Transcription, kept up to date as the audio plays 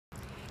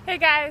Hey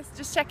guys,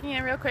 just checking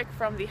in real quick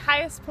from the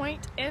highest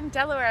point in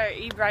Delaware,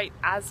 Ebright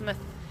Azimuth.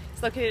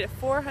 It's located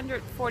at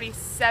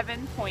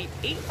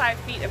 447.85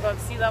 feet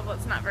above sea level.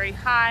 It's not very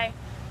high.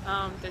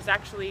 There's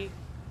actually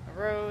a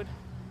road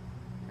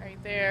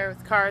right there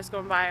with cars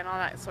going by and all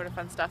that sort of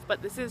fun stuff.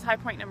 But this is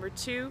Highpoint number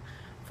 2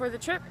 for the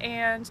trip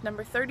and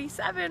number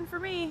 37 for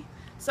me.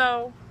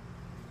 So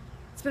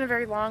it's been a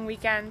very long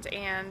weekend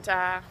and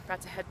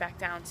about to head back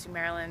down to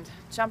Maryland,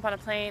 jump on a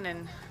plane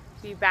and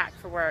be back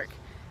for work.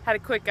 Had a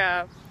quick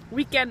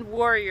weekend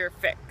warrior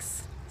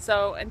fix.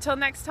 So until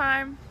next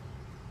time,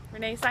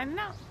 Renee signing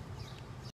out.